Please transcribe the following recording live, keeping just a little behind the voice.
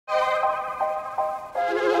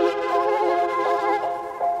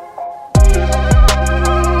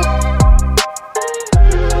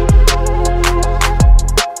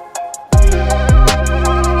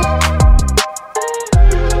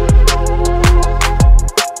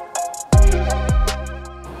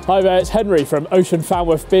Hi there, it's Henry from Ocean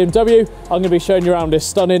Falmouth BMW. I'm going to be showing you around this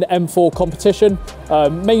stunning M4 Competition.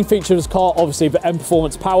 Main feature of this car, obviously the M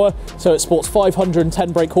Performance power. So it sports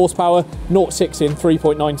 510 brake horsepower, 0-60 in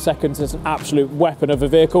 3.9 seconds. It's an absolute weapon of a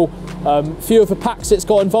vehicle. Few of the packs it's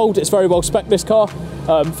got involved. It's very well spec'd, this car.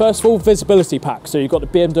 First of all, visibility pack. So you've got the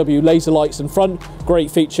BMW laser lights in front,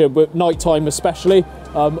 great feature with night time especially.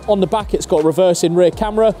 On the back it's got reverse in rear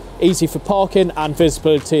camera, easy for parking and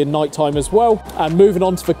visibility in night time as well. And moving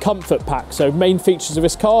on to the comfort pack. So main features of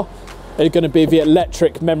this car are going to be the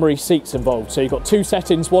electric memory seats involved. So you've got two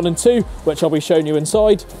settings, 1 and 2, which I'll be showing you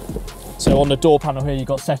inside. So on the door panel here, you've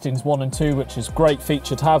got settings 1 and 2, which is a great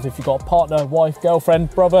feature to have if you've got a partner, wife, girlfriend,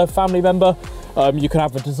 brother, family member. You can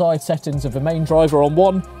have the desired settings of the main driver on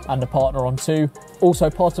 1 and the partner on 2. Also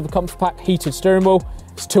part of the comfort pack, heated steering wheel.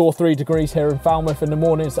 It's 2 or 3 degrees here in Falmouth in the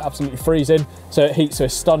morning. It's absolutely freezing. So it heats a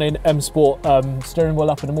stunning M Sport steering wheel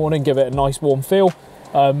up in the morning, give it a nice warm feel.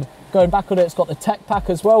 Going back on it, it's got the tech pack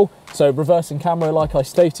as well. So reversing camera, like I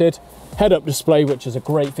stated. Head-up display, which is a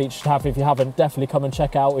great feature to have. If you haven't, definitely come and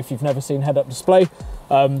check out if you've never seen head-up display.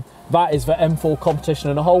 That is the M4 Competition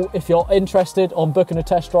in a whole. If you're interested on booking a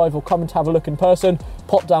test drive or come and have a look in person,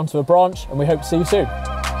 pop down to a branch and we hope to see you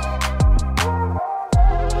soon.